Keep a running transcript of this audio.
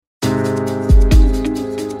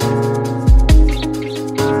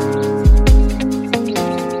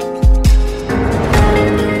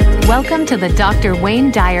Welcome to the Dr.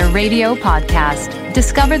 Wayne Dyer radio podcast.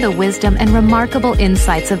 Discover the wisdom and remarkable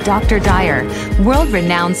insights of Dr. Dyer,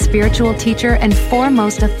 world-renowned spiritual teacher and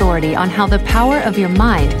foremost authority on how the power of your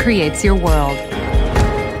mind creates your world.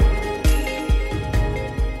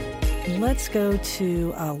 Let's go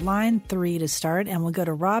to line 3 to start, and we'll go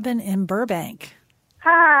to Robin in Burbank.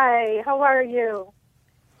 Hi, how are you?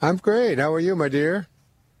 I'm great. How are you, my dear?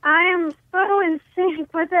 I am so in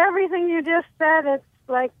sync with everything you just said. It's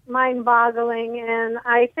like mind-boggling, and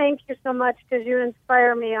I thank you so much because you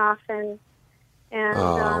inspire me often.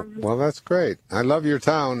 And well, that's great. I love your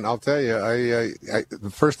town. I'll tell you, I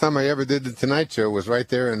the first time I ever did the Tonight Show was right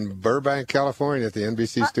there in Burbank, California, at the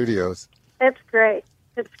NBC studios. It's great.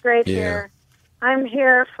 It's great here. I'm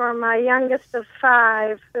here for my youngest of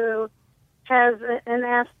 5, who has an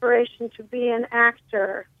aspiration to be an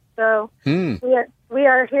actor. So we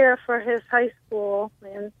are here for his high school,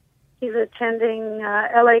 and he's attending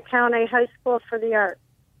L.A. County High School for the Arts.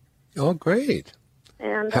 Oh, great!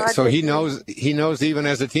 And so he knows even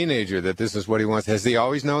as a teenager that this is what he wants. Has he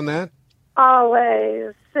always known that?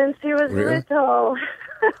 Always, since he was little.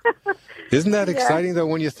 Isn't that exciting though?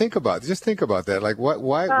 When you think about that, like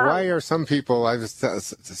why are some people? I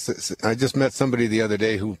just met somebody the other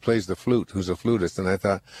day who plays the flute, who's a flutist, and I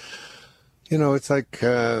thought, it's like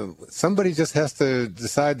somebody just has to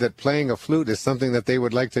decide that playing a flute is something that they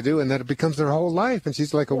would like to do, and that it becomes their whole life. And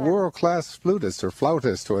she's like a world-class flutist or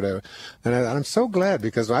flautist or whatever. And I'm so glad,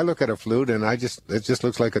 because I look at a flute and it just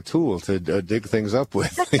looks like a tool to dig things up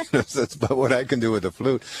with. That's about what I can do with a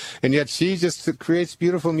flute. And yet she just creates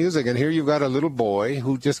beautiful music. And here you've got a little boy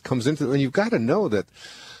who just comes into, and you've got to know that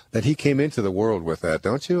he came into the world with that,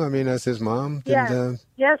 don't you? I mean, as his mom?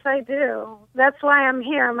 Yes, I do. That's why I'm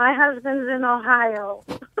here. My husband's in Ohio.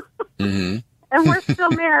 Mm-hmm. And we're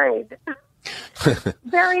still married.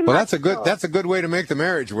 Very much. Well, that's a good way to make the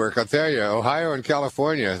marriage work, I'll tell you. Ohio and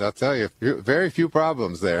California, I'll tell you, very few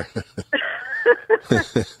problems there.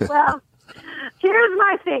 Well, here's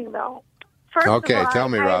my thing, though. First of all, tell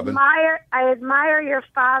me, Robin. I admire your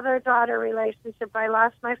father-daughter relationship. I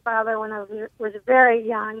lost my father when I was very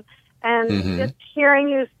young, and just hearing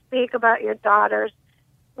you speak about your daughters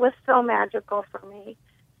was so magical for me.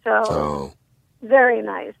 So, very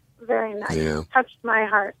nice, very nice. Yeah. Touched my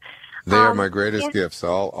heart. They are my greatest gifts,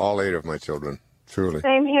 all 8 of my children, truly.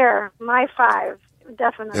 Same here, my 5,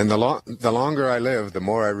 definitely. And the longer I live, the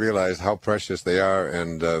more I realize how precious they are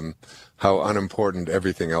and how unimportant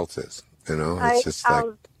everything else is. It's just like...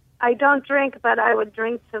 I don't drink, but I would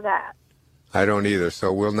drink to that. I don't either,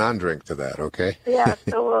 so we'll non-drink to that, okay? Yeah,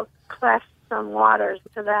 so we'll clash some waters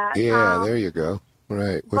to that. Yeah, there you go.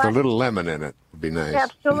 Right, with a little lemon in it would be nice.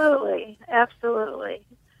 Absolutely, absolutely.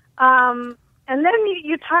 And then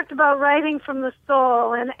you talked about writing from the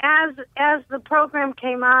soul, and as the program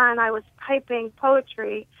came on, I was typing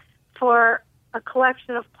poetry for a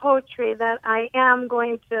collection of poetry that I am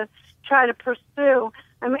going to try to pursue.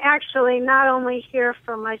 I'm actually not only here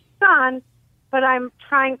for my son, but I'm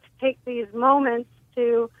trying to take these moments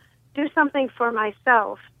to do something for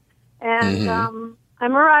myself. And I'm a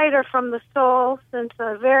writer from the soul since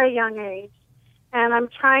a very young age, and I'm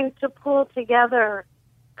trying to pull together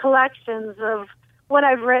collections of what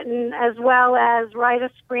I've written, as well as write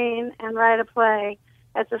a screen and write a play.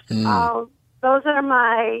 Those are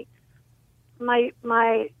my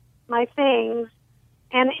things.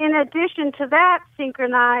 And in addition to that,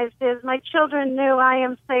 synchronized is my children knew I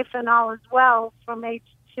am safe and all is well from age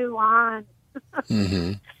 2 on.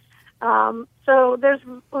 So there's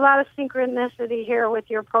a lot of synchronicity here with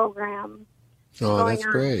your program. Oh, that's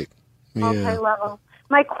great. Multi-level.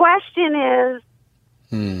 My question is,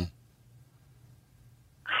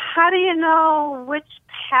 how do you know which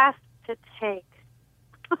path to take?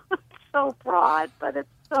 It's so broad, but it's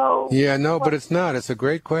so... Yeah, no, but it's not. It's a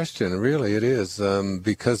great question. Really, it is.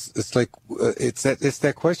 Because it's like, it's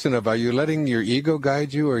that question of, are you letting your ego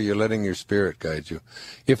guide you or are you letting your spirit guide you?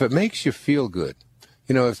 If it makes you feel good,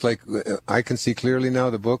 it's like, I Can See Clearly Now,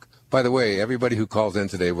 the book. By the way, everybody who calls in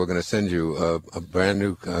today, we're going to send you a brand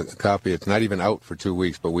new copy. It's not even out for 2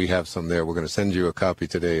 weeks, but we have some there. We're going to send you a copy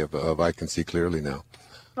today of I Can See Clearly Now,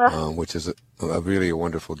 which is a really a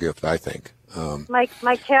wonderful gift, I think. My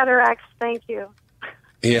cataracts, thank you.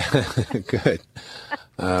 Yeah, good.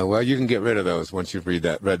 Well, you can get rid of those once you've read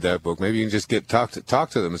that book. Maybe you can just talk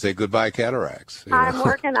to them and say goodbye, cataracts. I'm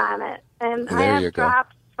working on it, and I have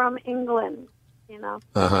drops from England,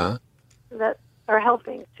 that are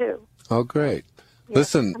helping too. Oh, great! Yeah.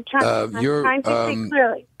 Listen, I'm trying to think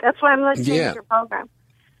clearly. That's why I'm listening to your program.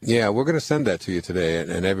 Yeah, we're going to send that to you today,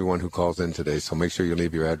 and everyone who calls in today, so make sure you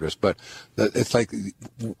leave your address. But it's like,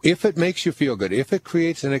 if it makes you feel good, if it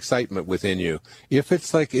creates an excitement within you, if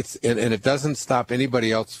it's like and it doesn't stop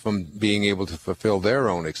anybody else from being able to fulfill their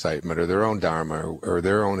own excitement or their own dharma or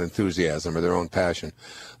their own enthusiasm or their own passion,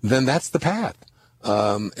 then that's the path.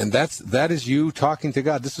 And that is you talking to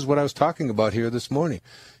God. This is what I was talking about here this morning.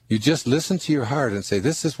 You just listen to your heart and say,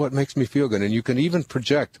 this is what makes me feel good. And you can even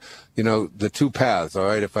project, the two paths. All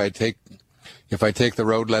right, if I take the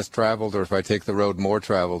road less traveled or if I take the road more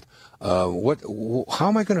traveled, how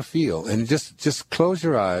am I going to feel? And just close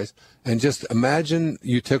your eyes and just imagine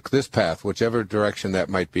you took this path, whichever direction that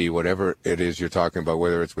might be, whatever it is you're talking about,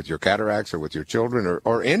 whether it's with your cataracts or with your children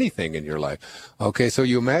or anything in your life. Okay, so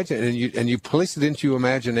you imagine and you place it into your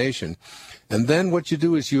imagination. And then what you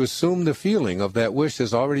do is you assume the feeling of that wish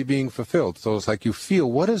is already being fulfilled. So it's like you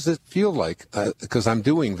feel, what does it feel like? Because I'm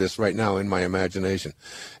doing this right now in my imagination.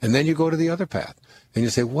 And then you go to the other path and you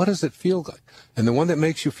say, what does it feel like? And the one that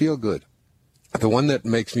makes you feel good, the one that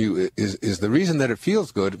makes you is the reason that it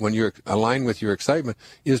feels good when you're aligned with your excitement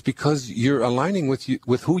is because you're aligning with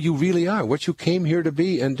who you really are, what you came here to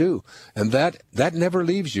be and do. And that never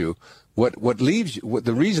leaves you. What leaves you,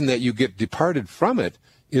 the reason that you get departed from it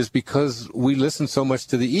is because we listen so much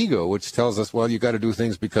to the ego, which tells us, well, you got to do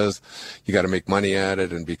things because you got to make money at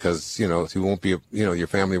it, and because, you won't be, your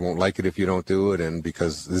family won't like it if you don't do it, and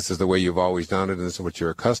because this is the way you've always done it, and this is what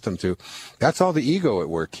you're accustomed to. That's all the ego at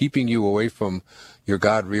work, keeping you away from your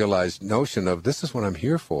God-realized notion of this is what I'm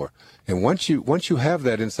here for. And once you have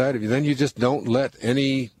that inside of you, then you just don't let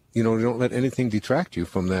anything detract you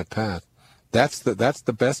from that path. That's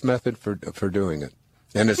the best method for doing it.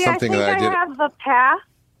 And it's something that I did. I have the path.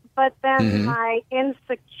 But then my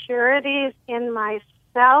insecurities in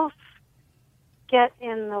myself get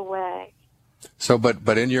in the way. So,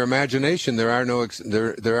 but in your imagination, there are no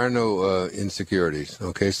insecurities.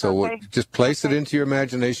 Okay, so just place it into your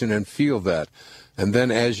imagination and feel that, and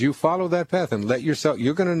then as you follow that path and let yourself,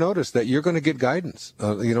 you're going to notice that you're going to get guidance.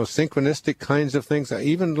 Synchronistic kinds of things,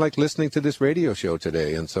 even like listening to this radio show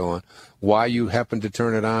today and so on. Why you happen to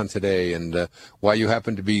turn it on today, and why you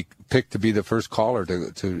happen to be picked to be the first caller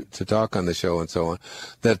to talk on the show and so on.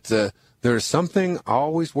 That. There's something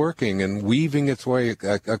always working and weaving its way.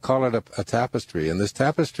 I call it a tapestry, and this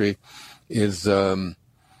tapestry is really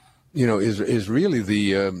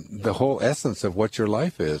the whole essence of what your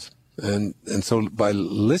life is. And so by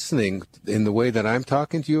listening in the way that I'm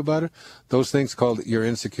talking to you about it, those things called your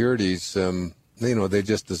insecurities, they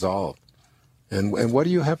just dissolve. And what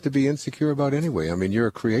do you have to be insecure about anyway? I mean, you're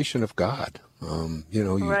a creation of God.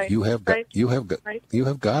 You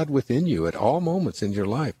have God within you at all moments in your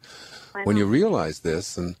life. When you realize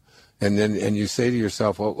this, and you say to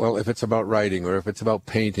yourself, well, if it's about writing, or if it's about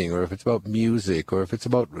painting, or if it's about music, or if it's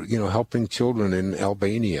about helping children in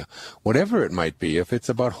Albania, whatever it might be, if it's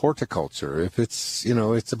about horticulture, if it's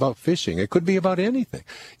it's about fishing, it could be about anything.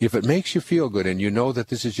 If it makes you feel good, and you know that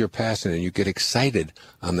this is your passion, and you get excited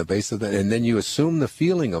on the basis of that, and then you assume the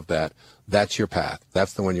feeling of that, that's your path.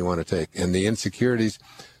 That's the one you want to take. And the insecurities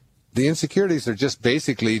are just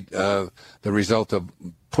basically the result of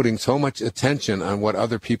putting so much attention on what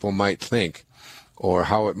other people might think, or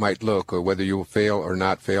how it might look, or whether you'll fail or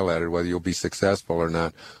not fail at it, whether you'll be successful or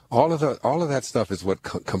not. All of that stuff is what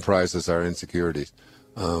comprises our insecurities.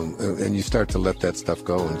 And you start to let that stuff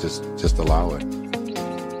go and just allow it.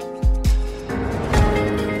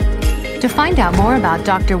 To find out more about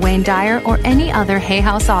Dr. Wayne Dyer or any other Hay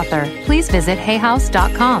House author, please visit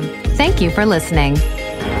hayhouse.com. Thank you for listening.